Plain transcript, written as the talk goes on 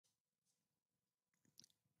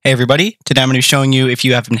Hey everybody, today I'm going to be showing you if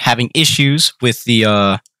you have been having issues with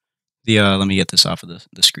let me get this off of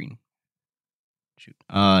the screen. Shoot,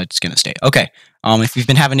 it's going to stay. Okay, if you've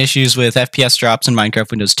been having issues with FPS drops in Minecraft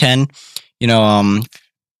Windows 10, if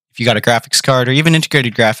you got a graphics card or even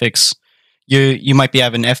integrated graphics, you might be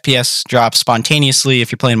having FPS drops spontaneously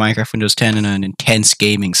if you're playing Minecraft Windows 10 in an intense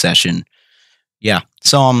gaming session. Yeah,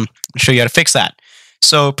 so I'm going to show you how to fix that.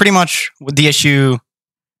 So pretty much with the issue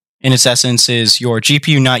in its essence is your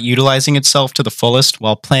GPU not utilizing itself to the fullest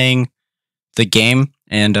while playing the game,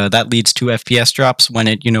 and that leads to FPS drops when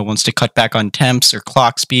it wants to cut back on temps or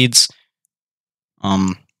clock speeds.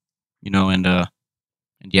 And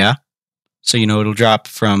yeah, so it'll drop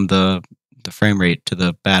from the frame rate to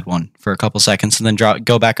the bad one for a couple seconds, and then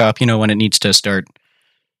go back up. When it needs to start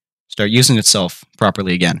using itself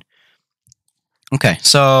properly again. Okay,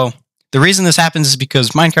 so the reason this happens is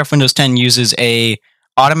because Minecraft Windows 10 uses a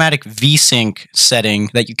automatic vsync setting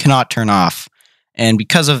that you cannot turn off, and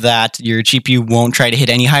because of that, your GPU won't try to hit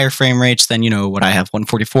any higher frame rates than what I have,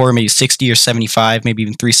 144, maybe 60 or 75, maybe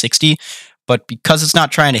even 360. But because it's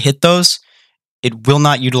not trying to hit those, it will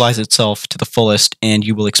not utilize itself to the fullest, and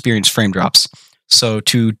you will experience frame drops. So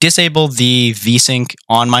to disable the vsync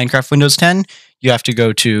on Minecraft Windows 10, you have to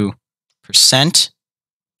go to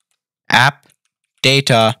 %app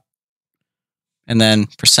data, and then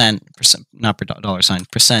percent, not per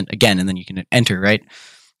 $, percent again, and then you can enter, right?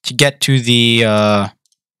 To get to the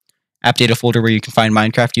app data folder where you can find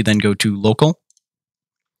Minecraft, you then go to local,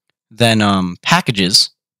 then packages,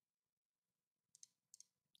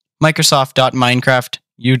 Microsoft.Minecraft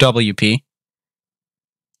UWP,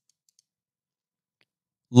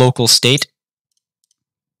 local state,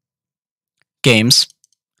 games,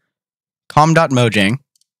 com.mojang,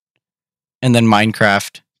 and then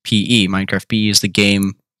Minecraft PE. Minecraft PE is the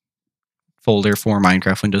game folder for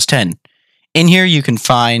Minecraft Windows 10. In here, you can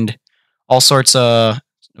find all sorts of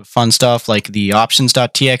fun stuff like the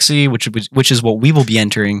options.txe, which is what we will be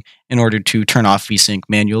entering in order to turn off vsync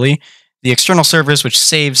manually. The external servers, which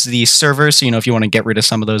saves the servers, so if you want to get rid of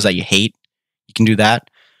some of those that you hate, you can do that.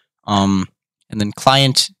 And then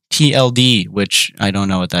client TLD, which I don't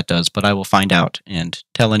know what that does, but I will find out and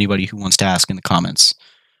tell anybody who wants to ask in the comments.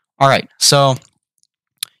 All right, so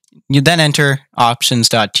you then enter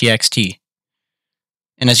options.txt.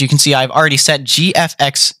 And as you can see, I've already set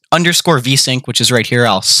GFX underscore vsync, which is right here.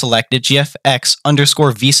 I'll select it, GFX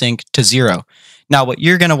underscore vsync to 0. Now, what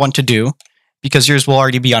you're going to want to do, because yours will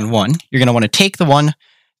already be on 1, you're going to want to take the 1,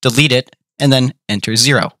 delete it, and then enter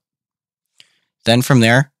 0. Then from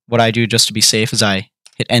there, what I do just to be safe is I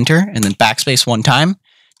hit enter and then backspace 1 time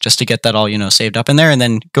just to get that all, saved up in there, and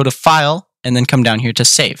then go to File and then come down here to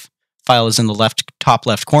Save. File is in the top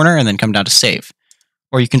left corner, and then come down to Save.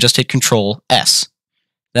 Or you can just hit Control S.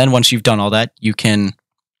 Then once you've done all that, you can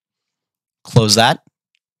close that,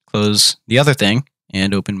 close the other thing,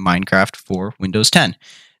 and open Minecraft for Windows 10.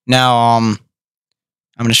 Now, I'm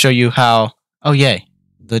going to show you how, oh yay,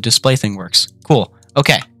 the display thing works. Cool.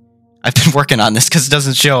 Okay. I've been working on this because it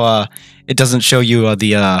doesn't show you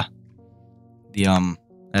the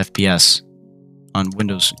FPS on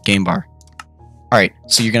Windows game bar. All right,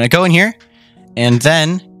 so you're going to go in here, and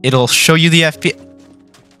then it'll show you the FPS.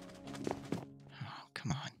 Oh,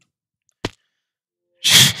 come on.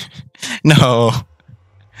 No.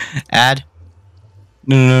 Add.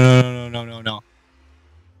 No.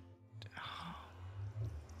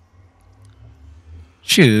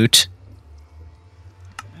 Shoot.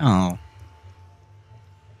 Oh.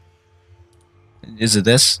 Is it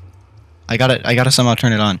this? I gotta somehow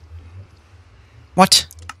turn it on. What?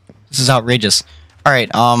 This is outrageous. All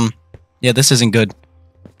right, yeah, this isn't good,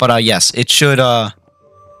 but yes, it should work.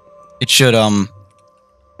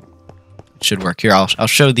 Here, I'll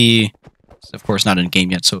show the. It's of course not in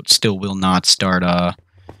game yet, so it still will not start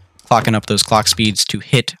clocking up those clock speeds to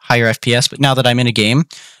hit higher FPS. But now that I'm in a game,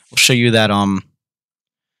 we'll show you that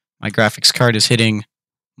my graphics card is hitting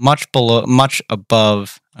much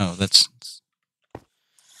above. Oh, that's.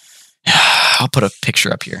 I'll put a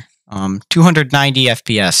picture up here. 290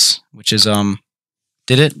 FPS, which is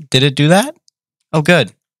did it do that? Oh,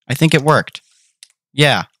 good. I think it worked.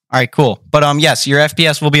 Yeah. All right, cool. But yes, your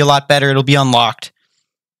FPS will be a lot better. It'll be unlocked.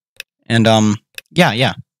 And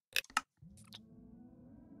yeah.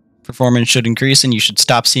 Performance should increase, and you should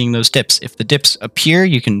stop seeing those dips. If the dips appear,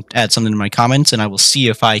 you can add something in my comments, and I will see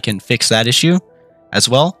if I can fix that issue as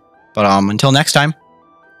well. But until next time,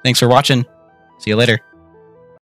 thanks for watching. See you later.